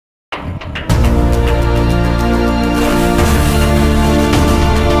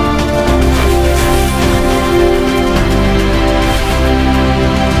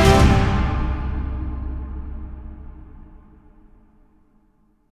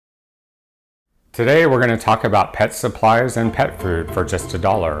Today we're going to talk about pet supplies and pet food for just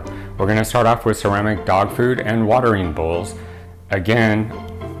 $1. We're going to start off with ceramic dog food and watering bowls. Again,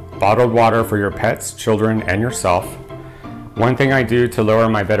 bottled water for your pets, children, and yourself. One thing I do to lower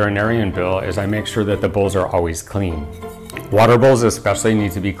my veterinarian bill is I make sure that the bowls are always clean. Water bowls especially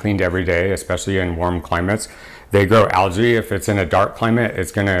need to be cleaned every day, especially in warm climates. They grow algae. If it's in a dark climate,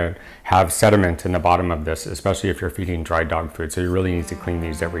 it's going to have sediment in the bottom of this, especially if you're feeding dry dog food. So you really need to clean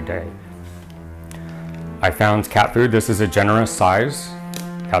these every day. I found cat food. This is a generous size.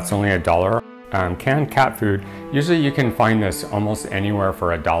 That's only $1. Canned cat food, usually you can find this almost anywhere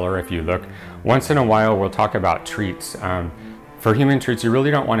for $1 if you look. Once in a while, we'll talk about treats. For human treats, you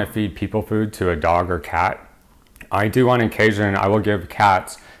really don't want to feed people food to a dog or cat. I do on occasion. I will give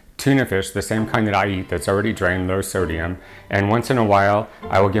cats tuna fish, the same kind that I eat that's already drained, low sodium. And once in a while,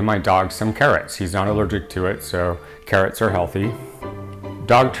 I will give my dog some carrots. He's not allergic to it, so carrots are healthy.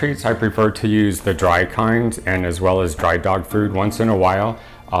 Dog treats, I prefer to use the dry kind and as well as dry dog food. Once in a while,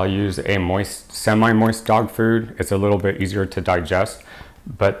 I'll use a moist, semi-moist dog food. It's a little bit easier to digest.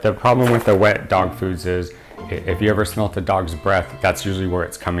 But the problem with the wet dog foods is if you ever smell the dog's breath, that's usually where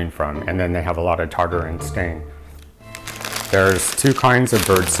it's coming from. And then they have a lot of tartar and stain. There's two kinds of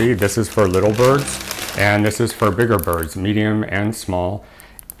bird seed. This is for little birds and this is for bigger birds, medium and small.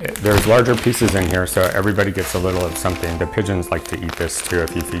 There's larger pieces in here, so everybody gets a little of something. The pigeons like to eat this too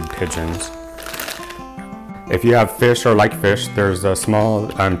if you feed pigeons. If you have fish or like fish, there's a small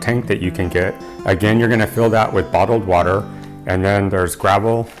tank that you can get. Again, you're going to fill that with bottled water, and then there's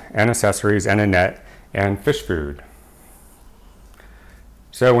gravel and accessories and a net and fish food.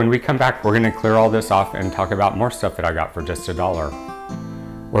 So when we come back, we're going to clear all this off and talk about more stuff that I got for just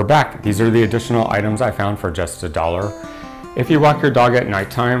 $1. We're back. These are the additional items I found for just $1. If you walk your dog at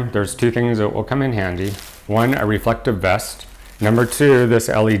nighttime, there's two things that will come in handy. One, a reflective vest. Number two, this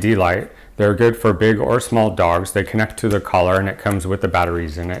LED light. They're good for big or small dogs. They connect to the collar and it comes with the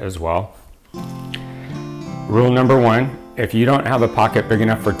batteries in it as well. Rule number one, if you don't have a pocket big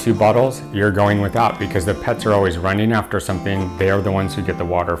enough for 2 bottles, you're going without because the pets are always running after something. They are the ones who get the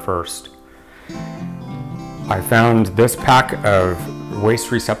water first. I found this pack of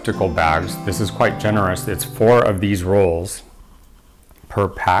waste receptacle bags. This is quite generous. It's 4 of these rolls per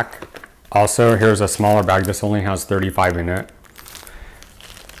pack. Also, here's a smaller bag. This only has 35 in it.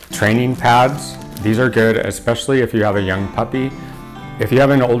 Training pads. These are good, especially if you have a young puppy. If you have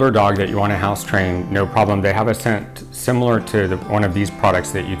an older dog that you want to house train, no problem. They have a scent similar to one of these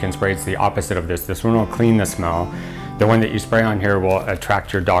products that you can spray. It's the opposite of this. This one will clean the smell. The one that you spray on here will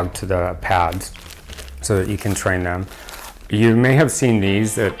attract your dog to the pads so that you can train them. You may have seen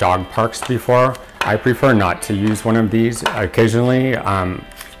these at dog parks before. I prefer not to use one of these. Occasionally,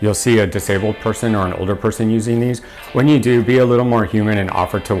 you'll see a disabled person or an older person using these. When you do, be a little more human and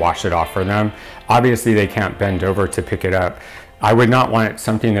offer to wash it off for them. Obviously, they can't bend over to pick it up. I would not want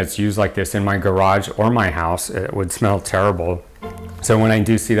something that's used like this in my garage or my house. It would smell terrible. So when I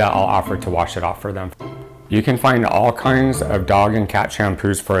do see that, I'll offer to wash it off for them. You can find all kinds of dog and cat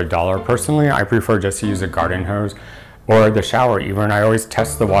shampoos for $1. Personally, I prefer just to use a garden hose or the shower even. I always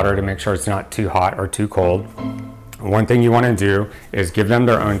test the water to make sure it's not too hot or too cold. One thing you want to do is give them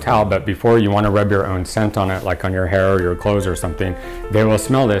their own towel, but before you want to rub your own scent on it, like on your hair or your clothes or something. They will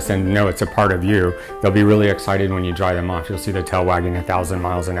smell this and know it's a part of you. They'll be really excited when you dry them off. You'll see the tail wagging 1,000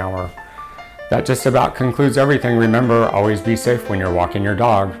 miles an hour. That just about concludes everything. Remember, always be safe when you're walking your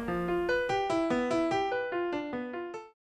dog.